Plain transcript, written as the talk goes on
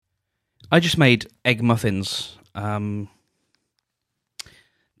I just made egg muffins. They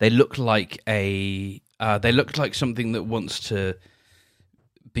look like something that wants to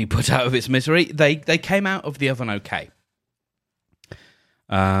be put out of its misery. They came out of the oven okay.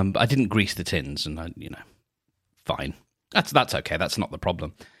 But I didn't grease the tins, and fine. That's okay. That's not the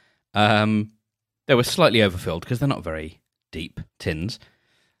problem. They were slightly overfilled because they're not very deep tins.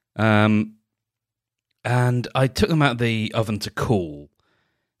 And I took them out of the oven to cool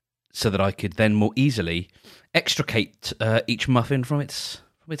so that I could then more easily extricate each muffin from its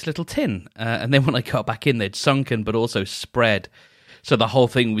little tin. And then when I got back in, they'd sunken but also spread. So the whole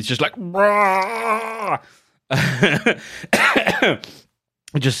thing was just like...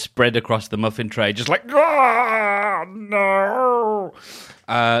 It just spread across the muffin tray, just like... no!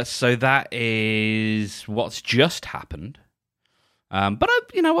 So that is what's just happened. But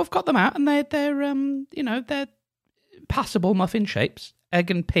I've got them out, and they're passable muffin shapes, egg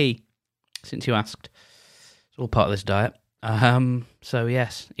and pea. Since you asked, it's all part of this diet. So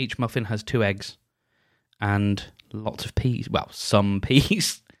yes, each muffin has 2 eggs and lots of peas. Well, some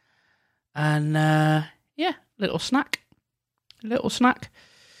peas, and little snack.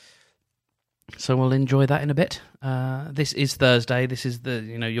 So we'll enjoy that in a bit. This is Thursday. This is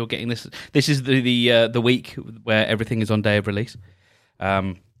you're getting this. This is the week where everything is on day of release.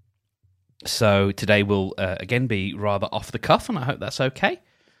 So today will again be rather off the cuff, and I hope that's okay.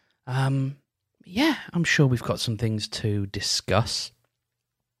 I'm sure we've got some things to discuss.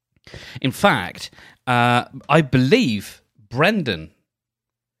 In fact, I believe Brendan,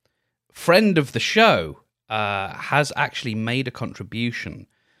 friend of the show, has actually made a contribution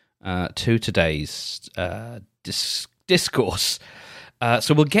to today's discourse.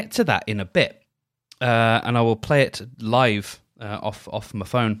 So we'll get to that in a bit, and I will play it live off my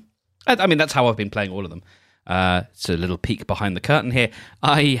phone. I mean, that's how I've been playing all of them. It's a little peek behind the curtain here.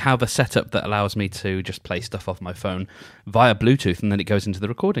 I have a setup that allows me to just play stuff off my phone via Bluetooth, and then it goes into the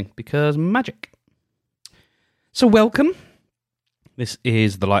recording, because magic. So welcome. This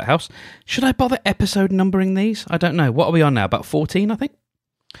is The Lighthouse. Should I bother episode numbering these? I don't know. What are we on now? About 14, I think?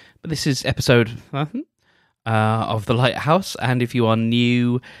 But this is episode of The Lighthouse, and if you are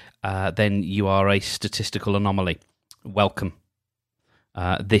new, then you are a statistical anomaly. Welcome.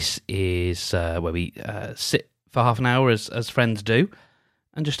 This is where we sit for half an hour, as friends do,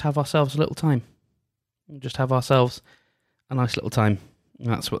 and just have ourselves a little time. Just have ourselves a nice little time.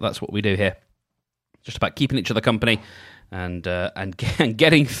 That's what we do here. Just about keeping each other company and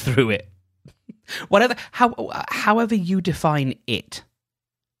getting through it. However you define it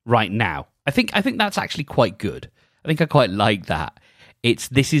right now, I think that's actually quite good. I think I quite like that.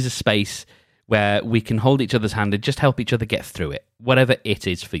 This is a space where we can hold each other's hand and just help each other get through it, whatever it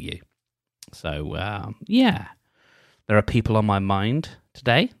is for you. So, there are people on my mind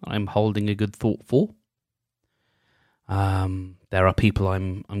today that I'm holding a good thought for. There are people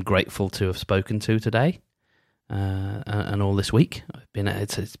I'm grateful to have spoken to today, and all this week.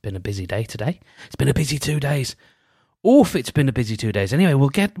 It's been a busy day today. It's been a busy 2 days. Oof, it's been a busy 2 days. Anyway, we'll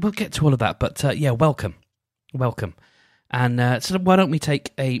get to all of that. But welcome. And so why don't we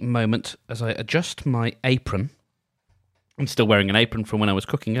take a moment as I adjust my apron. I'm still wearing an apron from when I was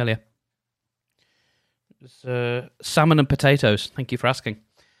cooking earlier. It's salmon and potatoes, thank you for asking.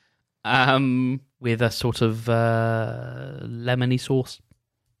 With a sort of lemony sauce.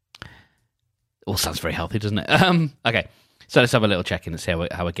 All sounds very healthy, doesn't it? Okay, so let's have a little check-in and see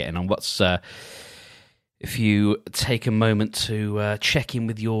how we're getting on. If you take a moment to check in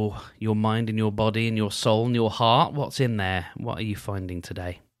with your mind and your body and your soul and your heart, what's in there? What are you finding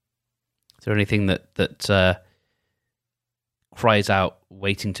today? Is there anything that cries out,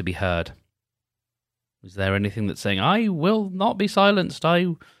 waiting to be heard? Is there anything that's saying, I will not be silenced,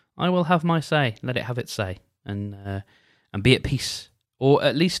 I will have my say, let it have its say, and be at peace, or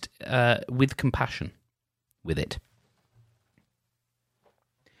at least with compassion with it?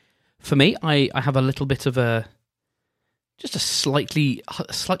 For me, I have a little bit of just a slightly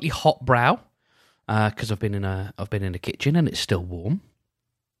hot brow, because I've been in a kitchen and it's still warm.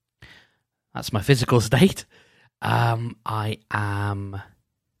 That's my physical state. I am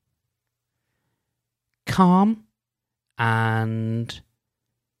calm and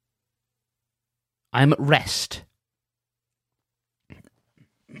I'm at rest.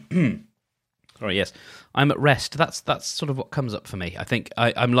 Sorry, yes, I'm at rest. That's sort of what comes up for me. I think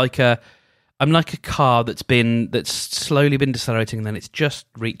I'm like a car that's slowly been decelerating, and then it's just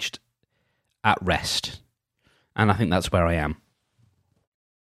reached at rest, and I think that's where I am.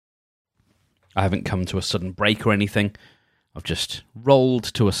 I haven't come to a sudden break or anything. I've just rolled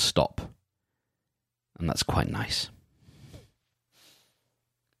to a stop, and that's quite nice.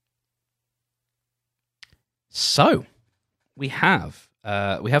 So we have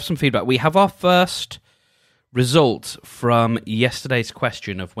some feedback. We have our first result from yesterday's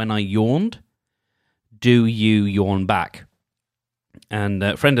question of when I yawned. Do you yawn back? And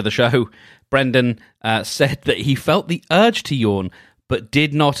a friend of the show, Brendan, said that he felt the urge to yawn, but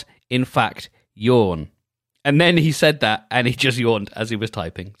did not, in fact, yawn. And then he said that, and he just yawned as he was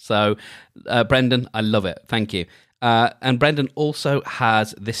typing. So, Brendan, I love it. Thank you. And Brendan also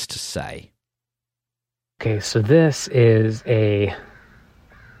has this to say. Okay, so this is a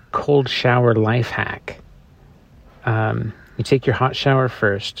cold shower life hack. You take your hot shower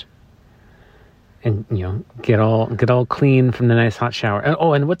first, and get all clean from the nice hot shower.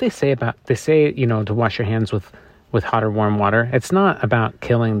 And what they say to wash your hands with hot or warm water. It's not about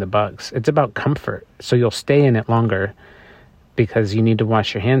killing the bugs. It's about comfort. So you'll stay in it longer because you need to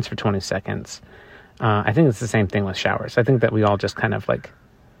wash your hands for 20 seconds. I think it's the same thing with showers. I think that we all just kind of like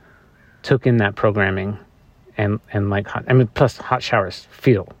took in that programming and like plus hot showers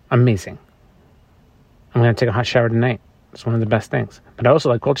feel amazing. I'm going to take a hot shower tonight. It's one of the best things. But I also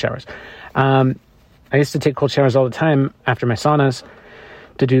like cold showers. I used to take cold showers all the time after my saunas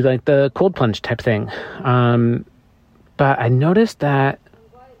to do like the cold plunge type thing. But I noticed that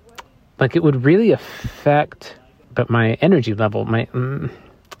like it would really affect my energy level, my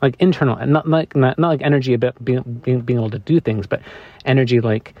like internal, and not like energy about being able to do things, but energy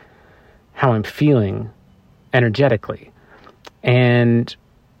like how I'm feeling energetically. And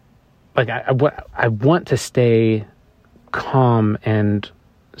like I want to stay calm and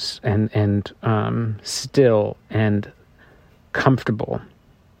still and comfortable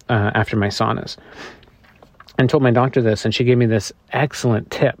after my saunas. And told my doctor this, and she gave me this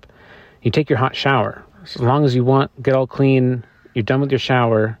excellent tip. You take your hot shower. As long as you want, get all clean, you're done with your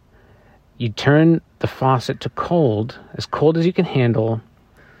shower, you turn the faucet to as cold as you can handle,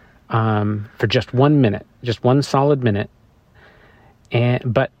 for just 1 minute, just one solid minute.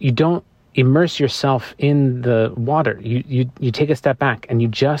 But you don't immerse yourself in the water. You take a step back and you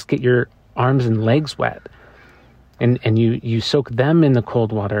just get your arms and legs wet, and you soak them in the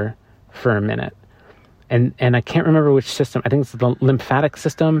cold water for a minute. And I can't remember which system. I think it's the lymphatic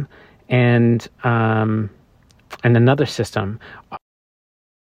system and another system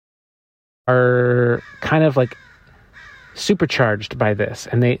are kind of like supercharged by this,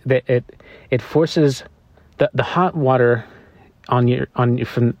 and it forces the hot water on you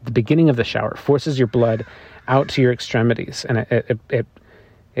from the beginning of the shower, forces your blood out to your extremities, and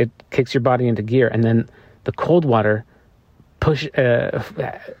it kicks your body into gear. And then the cold water pushes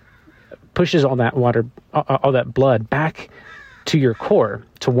all that water, all that blood back to your core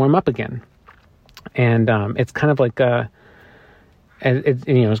to warm up again. And it's kind of like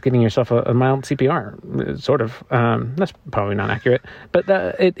it's getting yourself a mild CPR, sort of. That's probably not accurate, but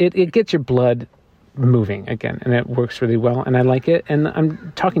it gets your blood moving again, and it works really well, and I like it. And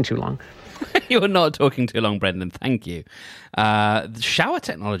I'm talking too long. You're not talking too long, Brendan. Thank you. The shower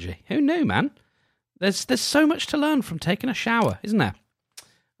technology. Who knew, man? There's so much to learn from taking a shower, isn't there?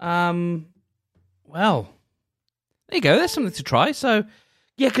 Well, there you go. There's something to try. So,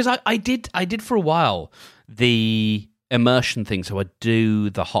 yeah, because I did for a while the immersion thing. So I'd do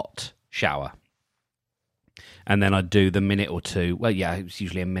the hot shower, and then I'd do the minute or two. Well, yeah, it was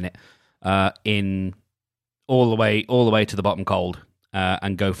usually a minute. In all the way to the bottom cold,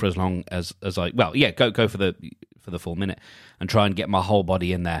 and go for as long as I go for the full minute and try and get my whole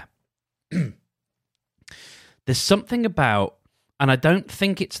body in there. There's something about, and I don't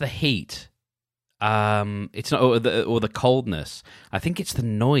think it's the heat. It's not or the coldness. I think it's the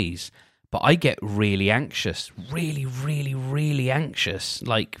noise. But I get really anxious, really, really, really anxious,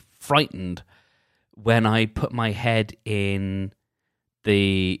 like frightened, when I put my head in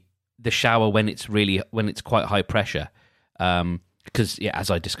the shower when it's quite high pressure, because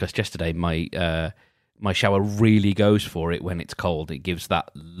as I discussed yesterday, my shower really goes for it when it's cold. It gives that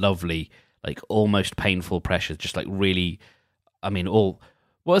lovely, like almost painful pressure, just like really. I mean, what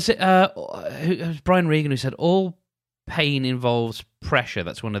was it? It was Brian Regan who said all pain involves pressure.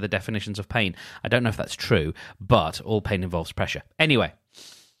 That's one of the definitions of pain. I don't know if that's true, but all pain involves pressure. Anyway,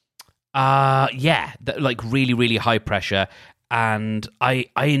 like really, really high pressure. And I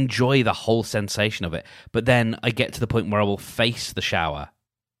enjoy the whole sensation of it. But then I get to the point where I will face the shower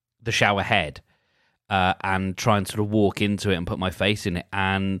head, and try and sort of walk into it and put my face in it.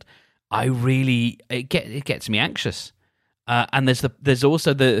 And it gets me anxious. And there's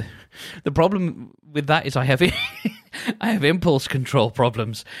also the problem with that is I have impulse control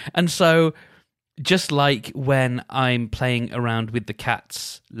problems. And so just like when I'm playing around with the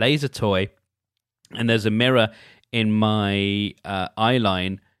cat's laser toy and there's a mirror in my eye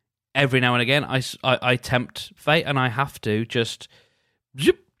line, every now and again, I tempt fate, and I have to just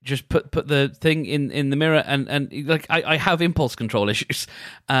put the thing in the mirror, and like I have impulse control issues,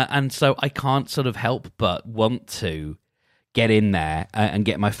 and so I can't sort of help but want to get in there and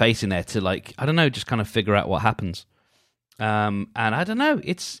get my face in there to, like, I don't know, just kind of figure out what happens. And I don't know,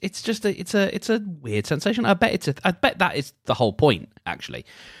 it's just it's a weird sensation. I bet that is the whole point, actually.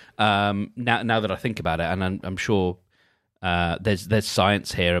 Now that I think about it, and I'm sure there's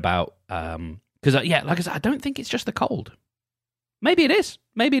science here about because like I said, I don't think it's just the cold. Maybe it is.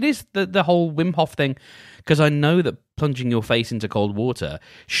 Maybe it is the whole Wim Hof thing, because I know that plunging your face into cold water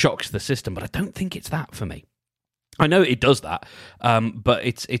shocks the system, but I don't think it's that for me. I know it does that, but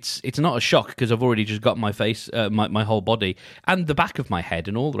it's not a shock, because I've already just got my face, my whole body, and the back of my head,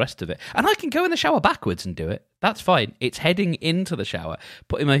 and all the rest of it. And I can go in the shower backwards and do it. That's fine. It's heading into the shower,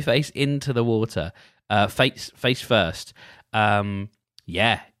 putting my face into the water, face first.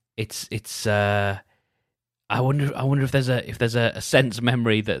 It's. I wonder if there's a sense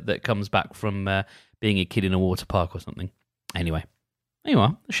memory that comes back from being a kid in a water park or something. Anyway, there you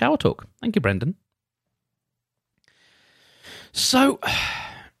are. Shower talk. Thank you, Brendan. So,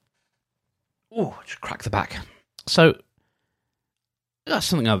 just crack the back. So, that's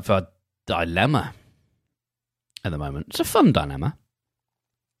something of a dilemma at the moment. It's a fun dilemma,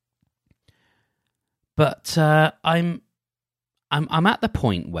 but I'm at the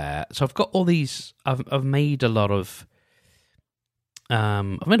point where, so I've got all these. I've made a lot of.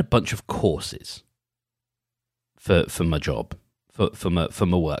 I've made a bunch of courses for my job, for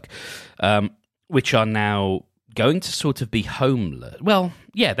my work, which are now going to sort of be homeless. Well,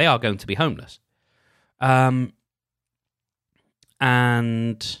 yeah, they are going to be homeless. And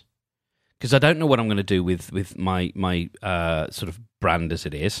because I don't know what I'm going to do with my sort of brand as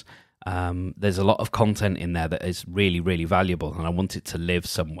it is. There's a lot of content in there that is really, really valuable, and I want it to live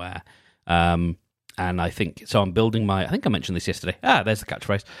somewhere. And I think so. I'm building my. I think I mentioned this yesterday. There's the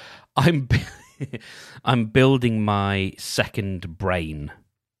catchphrase. I'm building my second brain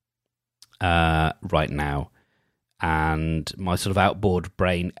right now, and my sort of outboard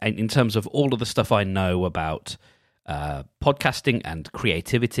brain, in terms of all of the stuff I know about podcasting and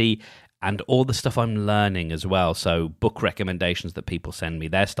creativity, and all the stuff I'm learning as well. So book recommendations that people send me,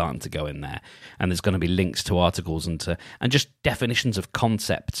 they're starting to go in there. And there's going to be links to articles and just definitions of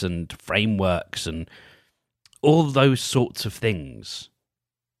concepts and frameworks and all those sorts of things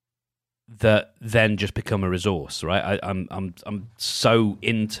that then just become a resource, right? I'm so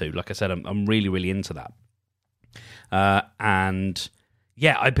into, like I said, I'm really, really into that. And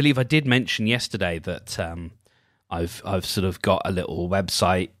yeah, I believe I did mention yesterday that I've sort of got a little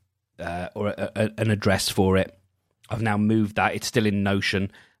website, or an address for it. I've now moved that. It's still in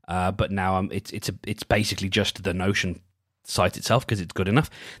Notion, but now it's basically just the Notion site itself, because it's good enough.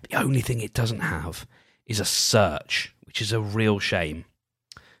 The only thing it doesn't have is a search, which is a real shame.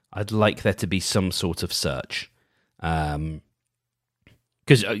 I'd like there to be some sort of search, because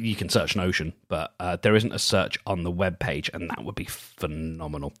you can search Notion, but there isn't a search on the web page, and that would be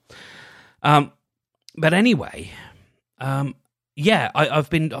phenomenal. But anyway. Yeah, I've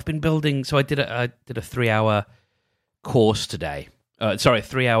been building. So I did a 3-hour course today.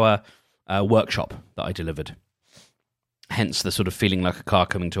 3-hour workshop that I delivered. Hence the sort of feeling like a car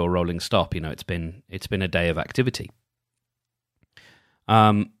coming to a rolling stop. You know, it's been a day of activity.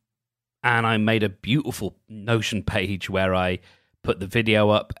 And I made a beautiful Notion page where I put the video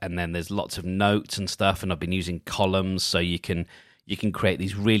up, and then there's lots of notes and stuff. And I've been using columns, so you can create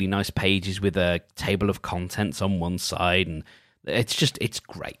these really nice pages with a table of contents on one side, and it's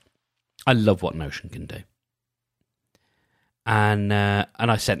great. I love what Notion can do. And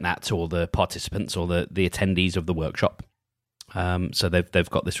I sent that to all the participants, or the attendees of the workshop. So they've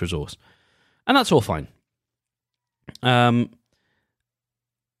got this resource, and that's all fine. But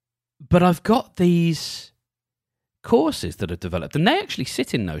I've got these courses that are developed, and they actually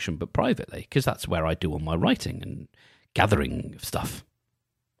sit in Notion, but privately, because that's where I do all my writing and gathering of stuff.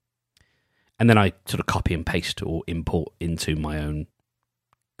 And then I sort of copy and paste or import into my own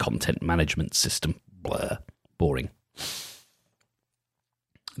content management system. Blah. Boring.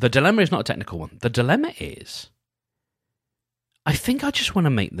 The dilemma is not a technical one. The dilemma is, I think I just want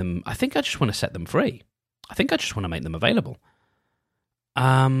to set them free. I think I just want to make them available.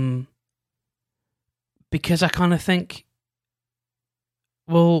 Because I kind of think,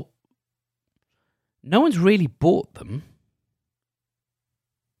 well, no one's really bought them.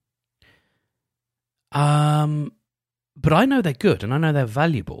 But I know they're good, and I know they're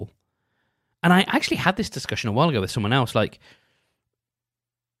valuable. And I actually had this discussion a while ago with someone else, like,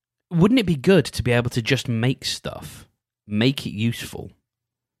 wouldn't it be good to be able to just make stuff, make it useful,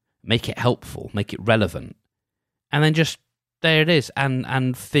 make it helpful, make it relevant, and then just there it is,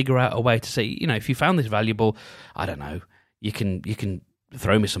 and figure out a way to say, if you found this valuable, I don't know, you can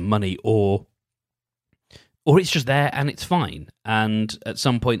throw me some money, or it's just there and it's fine. And at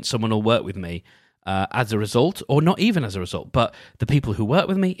some point, someone will work with me as a result, or not even as a result. But the people who work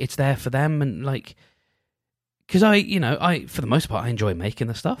with me, it's there for them, and because I for the most part I enjoy making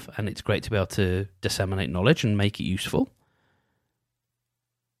the stuff, and it's great to be able to disseminate knowledge and make it useful.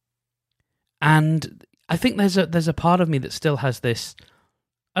 And I think there's a part of me that still has this.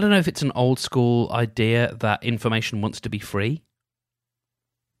 I don't know if it's an old school idea that information wants to be free.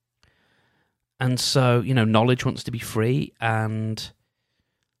 And so, knowledge wants to be free, and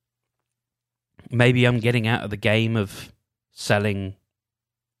maybe I'm getting out of the game of selling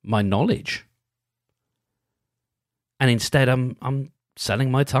my knowledge. And instead I'm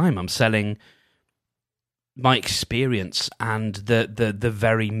selling my time. I'm selling my experience and the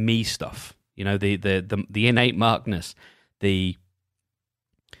very me stuff. The innate markness, the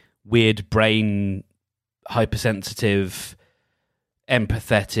weird brain, hypersensitive,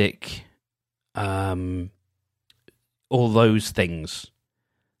 empathetic, all those things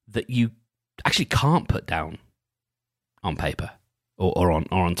that you actually can't put down on paper or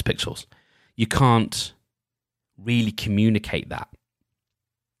onto pixels. You can't really communicate that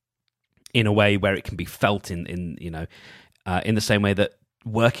in a way where it can be felt in the same way that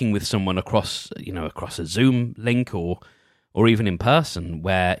working with someone across a Zoom link or even in person,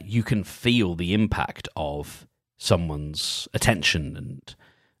 where you can feel the impact of someone's attention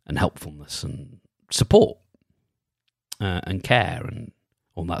and helpfulness and support and care and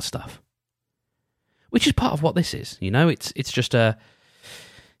all that stuff, which is part of what this is. It's just an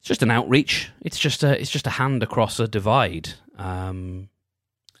outreach. It's just a hand across a divide,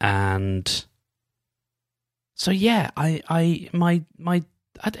 and so yeah, I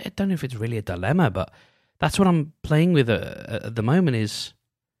don't know if it's really a dilemma, but that's what I'm playing with at the moment. Is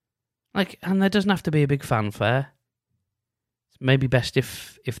and there doesn't have to be a big fanfare. Maybe best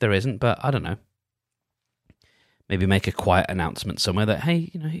if there isn't, but I don't know. Maybe make a quiet announcement somewhere that,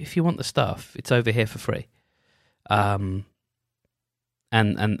 hey, if you want the stuff, it's over here for free. And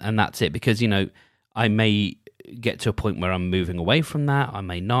that's it, because I may get to a point where I'm moving away from that. I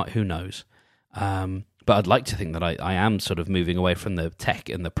may not. Who knows? But I'd like to think that I am sort of moving away from the tech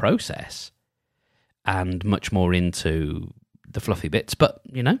and the process, and much more into the fluffy bits. But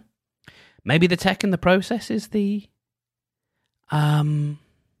maybe the tech and the process is the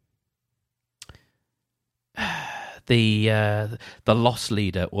loss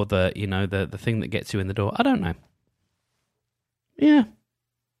leader, or the thing that gets you in the door. I don't know. Yeah.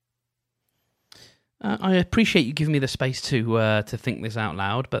 I appreciate you giving me the space to think this out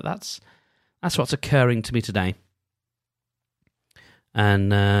loud, but that's what's occurring to me today.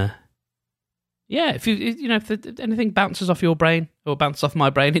 And if if anything bounces off your brain or bounces off my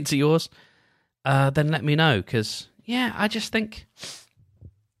brain into yours, then let me know, because I just think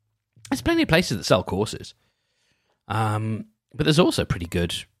there's plenty of places that sell courses, but there's also pretty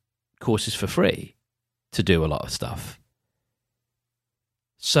good courses for free to do a lot of stuff.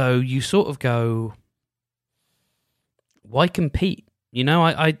 So you sort of go, why compete?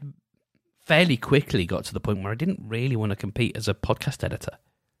 I fairly quickly got to the point where I didn't really want to compete as a podcast editor.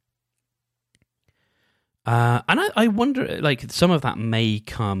 And I wonder, some of that may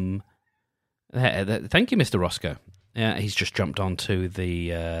come. Thank you, Mr. Roscoe. He's just jumped onto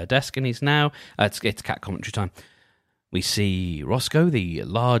the desk, and he's now. It's cat commentary time. We see Roscoe, the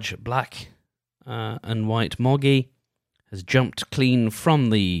large black and white moggy, has jumped clean from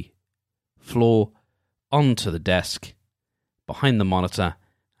the floor onto the desk behind the monitor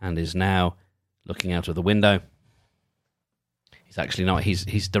and is now looking out of the window. He's actually not.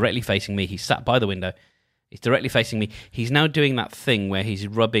 He's directly facing me. He's sat by the window. He's directly facing me. He's now doing that thing where he's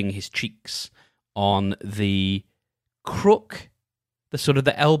rubbing his cheeks on the crook, the sort of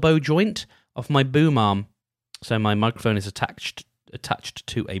the elbow joint of my boom arm. So my microphone is attached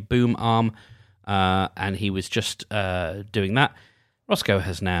to a boom arm, and he was just doing that. Roscoe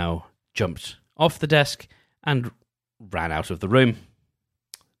has now jumped off the desk and ran out of the room.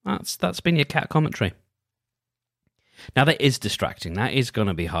 That's been your cat commentary. Now that is distracting. That is going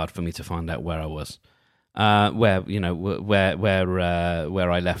to be hard for me to find out where I was, where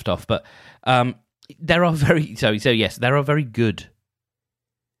I left off. But there are there are very good,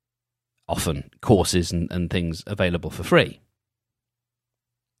 often, courses and things available for free.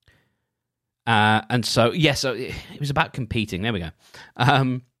 And so it was about competing. There we go.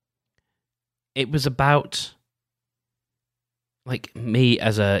 It was about me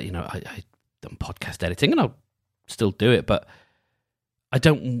as I done podcast editing, and I'll still do it, but I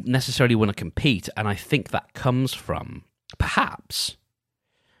don't necessarily want to compete, and I think that comes from, perhaps,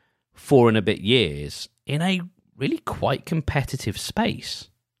 4 and a bit years in a really quite competitive space.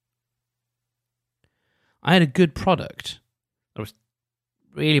 I had a good product. I was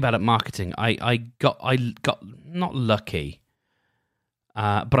really bad at marketing. I got not lucky,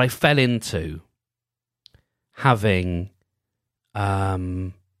 but I fell into having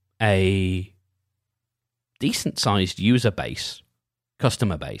a decent-sized user base,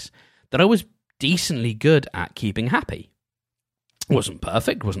 customer base, that I was decently good at keeping happy. It wasn't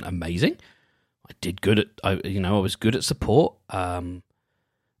perfect, wasn't amazing. I did good at, I was good at support.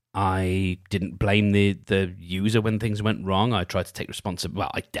 I didn't blame the user when things went wrong. I tried to take responsibility.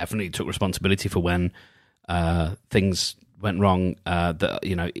 Well, I definitely took responsibility for when things went wrong.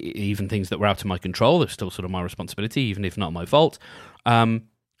 Even things that were out of my control, they're still sort of my responsibility, even if not my fault.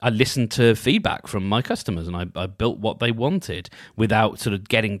 I listened to feedback from my customers, and I built what they wanted without sort of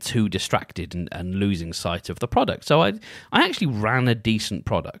getting too distracted and losing sight of the product. So I actually ran a decent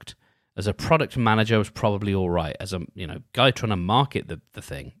product. As a product manager, I was probably all right. As a guy trying to market the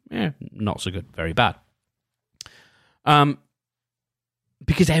thing, not so good, very bad.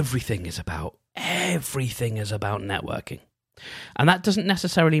 Because everything is about networking, and that doesn't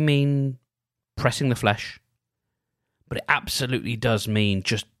necessarily mean pressing the flesh, but it absolutely does mean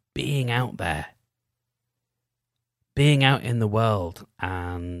just being out there, being out in the world.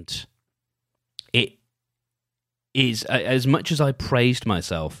 And it is, as much as I praised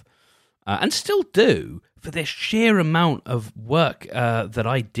myself, and still do, for this sheer amount of work that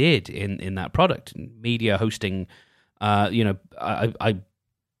I did in that product, media hosting. I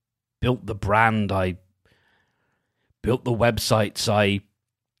built the brand, I built the websites, I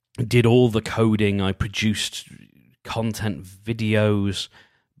did all the coding, I produced content, videos,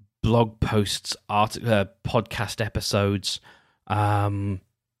 blog posts, podcast episodes,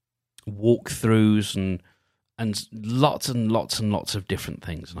 walkthroughs, and lots and lots and lots of different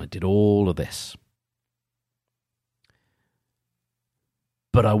things. And I did all of this.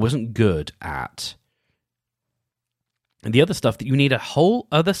 But I wasn't good at the other stuff that you need a whole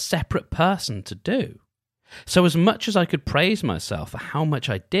other separate person to do. So as much as I could praise myself for how much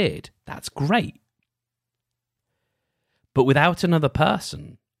I did, that's great. But without another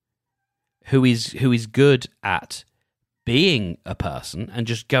person who is good at being a person and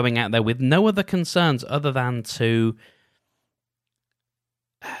just going out there with no other concerns other than to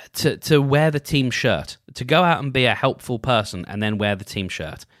wear the team shirt, to go out and be a helpful person and then wear the team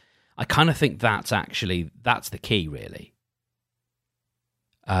shirt. I kind of think that's the key, really.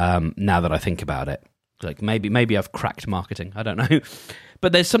 Now that I think about it, like maybe I've cracked marketing. I don't know,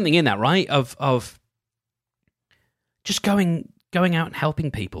 but there's something in that, right? Of just going out and helping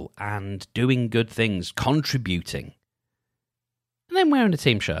people and doing good things, contributing. And then wearing a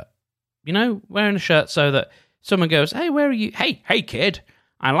team shirt, wearing a shirt so that someone goes, "Hey, where are you? Hey, kid,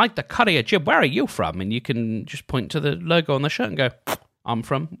 I like the cut of your jib. Where are you from?" And you can just point to the logo on the shirt and go, "I'm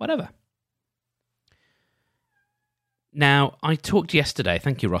from whatever." Now, I talked yesterday.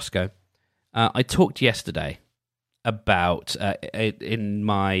 Thank you, Roscoe. I talked yesterday about in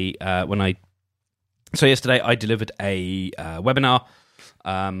my So yesterday I delivered a webinar,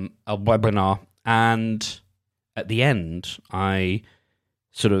 and at the end, I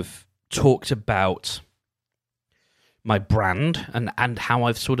sort of talked about my brand and how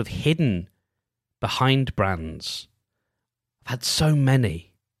I've sort of hidden behind brands. I've had so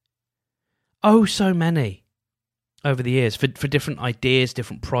many. Oh, so many over the years for different ideas,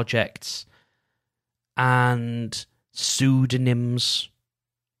 different projects, and pseudonyms.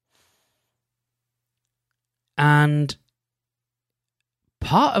 And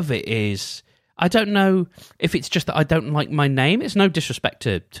part of it is, I don't know if it's just that I don't like my name. It's no disrespect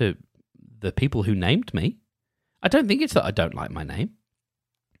to the people who named me. I don't think it's that I don't like my name.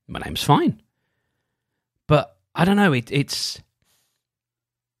 My name's fine. But I don't know, it's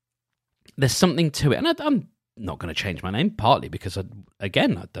there's something to it. And I'm not going to change my name, partly because, I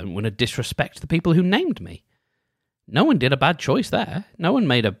don't want to disrespect the people who named me. No one did a bad choice there. No one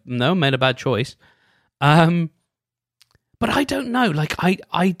made a bad choice. But I don't know, like,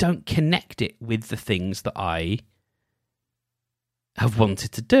 I don't connect it with the things that I have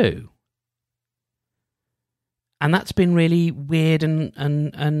wanted to do. And that's been really weird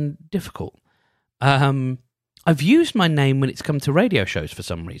and difficult. I've used my name when it's come to radio shows for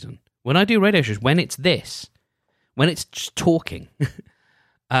some reason. When I do radio shows, when it's just talking.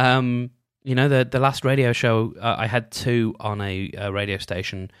 The last radio show, I had 2 on a radio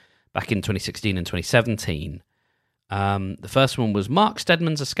station back in 2016 and 2017. The first one was Mark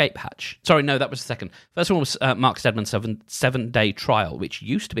Steadman's Escape Hatch. Sorry, no, that was the second. First one was Mark Steadman's 7-day trial, which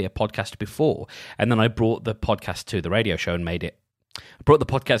used to be a podcast before, and then I brought the podcast to the radio show and made it. I brought the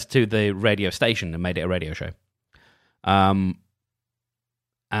podcast to the radio station and made it a radio show. And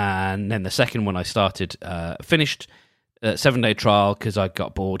then the second one I started, finished 7-day trial because I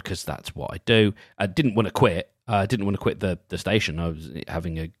got bored because that's what I do. I didn't want to quit. I didn't want to quit the station. I was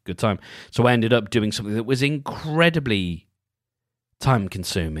having a good time. So I ended up doing something that was incredibly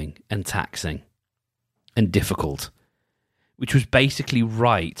time-consuming and taxing and difficult, which was basically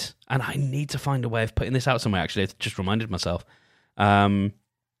write. And I need to find a way of putting this out somewhere, actually. I just reminded myself. I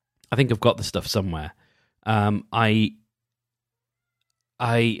think I've got the stuff somewhere. I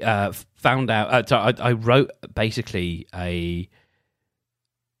found out... I wrote basically a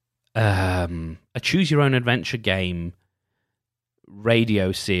choose-your-own-adventure game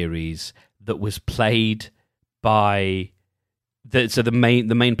radio series that was played by... the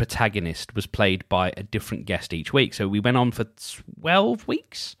main protagonist was played by a different guest each week. So we went on for 12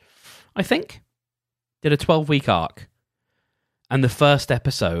 weeks, I think. Did a 12-week arc. And the first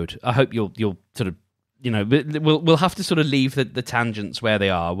episode, I hope you'll sort of, we'll have to sort of leave the tangents where they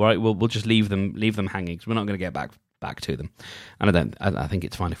are, right? We'll just leave them hanging because we're not going to get back to them. And I think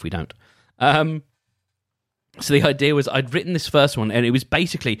it's fine if we don't. So the idea was I'd written this first one, and it was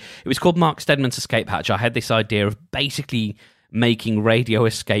called Mark Steadman's Escape Hatch. I had this idea of basically making radio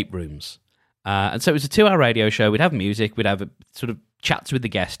escape rooms. And so it was a 2-hour radio show. We'd have music, we'd have sort of chats with the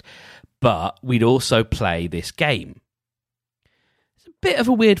guest, but we'd also play this game. Bit of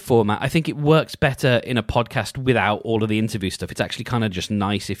a weird format. I think it works better in a podcast without all of the interview stuff. It's actually kind of just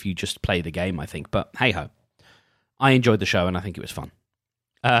nice if you just play the game, I think. But hey-ho. I enjoyed the show and I think it was fun.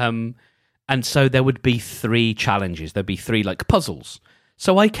 And so there would be 3 challenges. There'd be 3 like puzzles.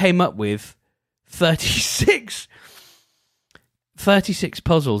 So I came up with 36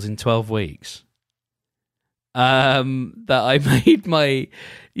 puzzles in 12 weeks. That I made my,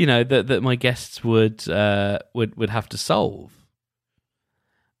 that my guests would have to solve.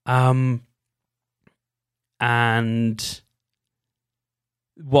 And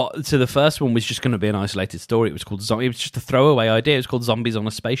so the first one was just going to be an isolated story. It was called Zombie. It was just a throwaway idea. It was called Zombies on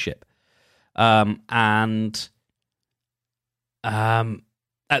a Spaceship. At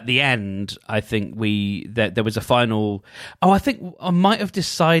the end, I think there was a final. I think I might have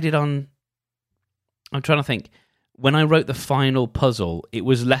decided on. I'm trying to think. When I wrote the final puzzle, it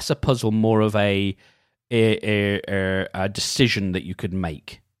was less a puzzle, more of a decision that you could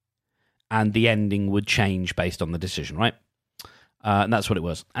make. And the ending would change based on the decision, right? And that's what it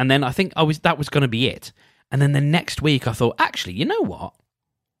was. And then I think that was going to be it. And then the next week I thought, actually, you know what?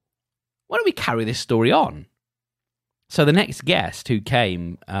 Why don't we carry this story on? So the next guest who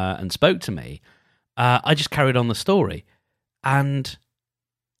came and spoke to me, I just carried on the story. And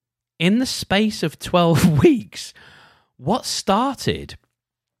in the space of 12 weeks, what started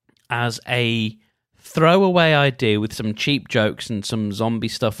as a throwaway idea with some cheap jokes and some zombie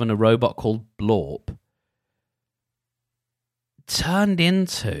stuff and a robot called Blorp turned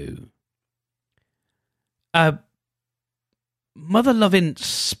into a mother-loving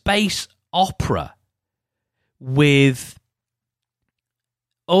space opera with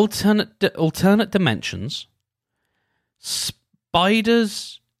alternate dimensions,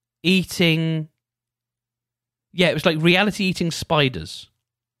 spiders eating... Yeah, it was like reality-eating spiders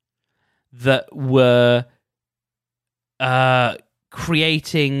that were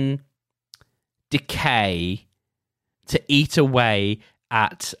creating decay to eat away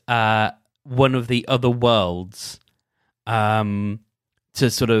at one of the other worlds, to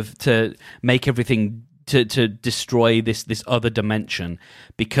make everything to destroy this other dimension,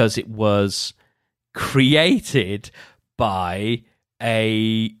 because it was created by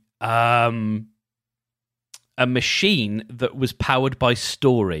a machine that was powered by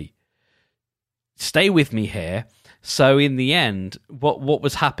story. Stay with me here. So in the end, what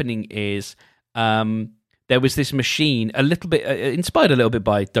was happening is there was this machine, a little bit inspired a little bit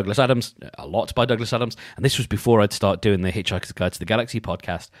by Douglas Adams, a lot by Douglas Adams, and this was before I'd start doing the Hitchhiker's Guide to the Galaxy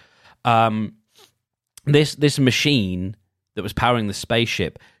podcast. This machine that was powering the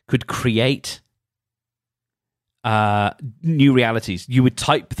spaceship could create new realities. You would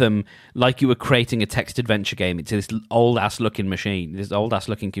type them like you were creating a text adventure game into this old ass looking machine, this old ass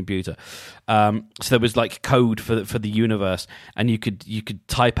looking computer. So there was like code for the universe, and you could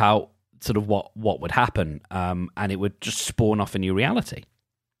type out sort of what would happen, and it would just spawn off a new reality.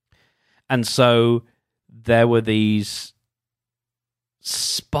 And so there were these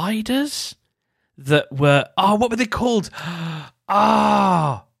spiders that were what were they called?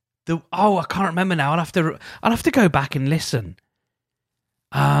 I can't remember now. I'll have to go back and listen.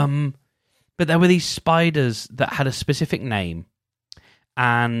 But there were these spiders that had a specific name,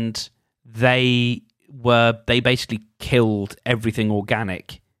 and they basically killed everything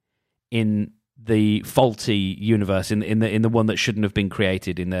organic in the faulty universe, in the one that shouldn't have been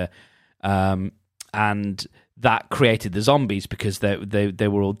created, and that created the zombies because they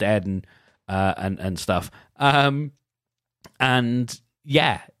were all dead and stuff. And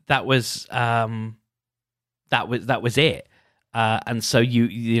yeah, that was it. And so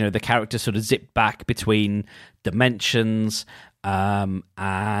you know the character sort of zipped back between dimensions, and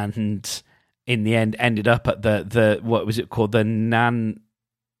in the end ended up at the what was it called, the Narrativo.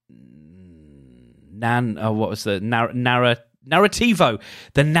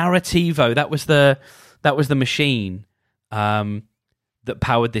 The Narrativo, that was the machine that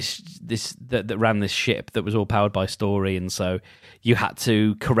powered that ran this ship that was all powered by story, and so you had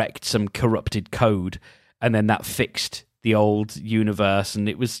to correct some corrupted code, and then that fixed the old universe, and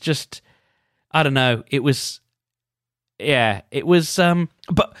it was just, I don't know, it was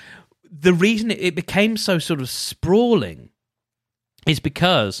but the reason it became so sort of sprawling is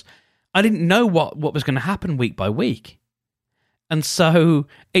because I didn't know what was going to happen week by week. And so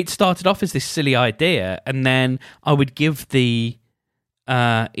it started off as this silly idea, and then I would give the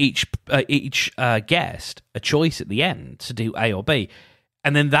each guest a choice at the end to do A or B.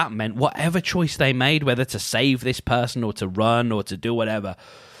 And then that meant whatever choice they made, whether to save this person or to run or to do whatever,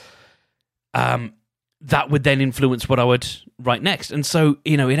 that would then influence what I would write next. And so,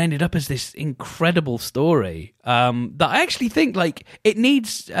 you know, it ended up as this incredible story that I actually think, like, it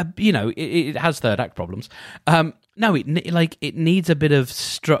needs, it has third act problems. No, it needs a bit of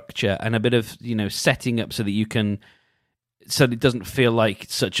structure and a bit of, setting up so that you can, so that it doesn't feel like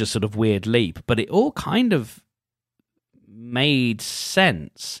such a sort of weird leap. But it all kind of made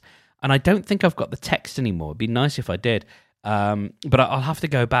sense. And I don't think I've got the text anymore. It'd be nice if I did. But I'll have to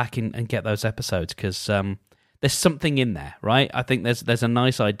go back and get those episodes because there's something in there, right? I think there's a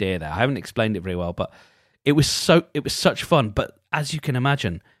nice idea there. I haven't explained it very well, but it was such fun. But as you can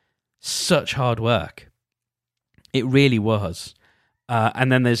imagine, such hard work. It really was.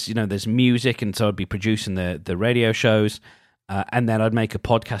 And then there's music, and so I'd be producing the radio shows, and then I'd make a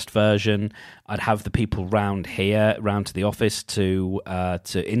podcast version. I'd have the people round to the office to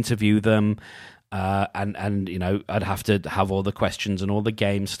interview them. And I'd have to have all the questions and all the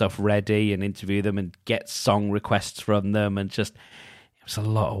game stuff ready and interview them and get song requests from them, and just, it was a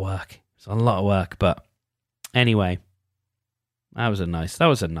lot of work. But anyway, that was a nice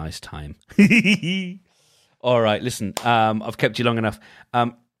time. All right, listen, I've kept you long enough.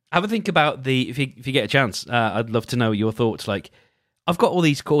 Have a think about if you get a chance. I'd love to know your thoughts. Like, I've got all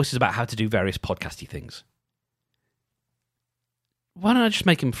these courses about how to do various podcasty things. Why don't I just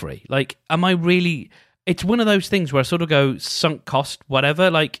make them free? Like, am I really... It's one of those things where I sort of go, sunk cost,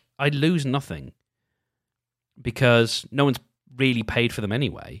 whatever. Like, I lose nothing because no one's really paid for them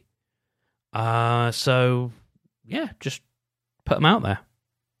anyway. So, yeah, just put them out there.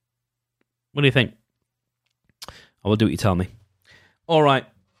 What do you think? I will do what you tell me. All right,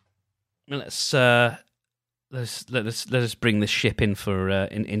 let's bring this ship in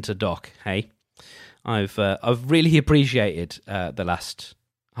into dock. Hey. I've really appreciated the last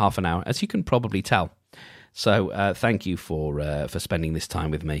half an hour, as you can probably tell. So thank you for spending this time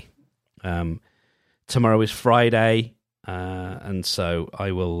with me. Tomorrow is Friday, and so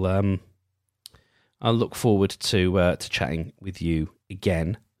I will. I'll look forward to chatting with you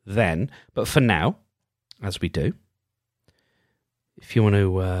again then. But for now, as we do, if you want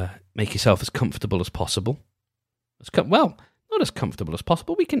to make yourself as comfortable as possible, not as comfortable as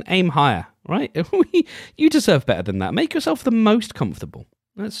possible. We can aim higher, right? You deserve better than that. Make yourself the most comfortable.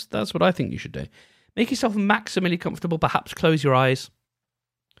 That's what I think you should do. Make yourself maximally comfortable. Perhaps close your eyes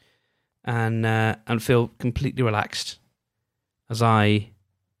and feel completely relaxed as I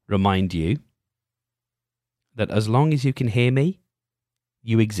remind you that as long as you can hear me,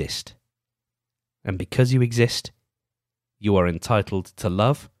 you exist. And because you exist, you are entitled to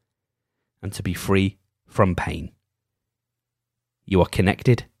love and to be free from pain. You are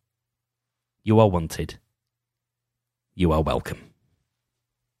connected. You are wanted. You are welcome.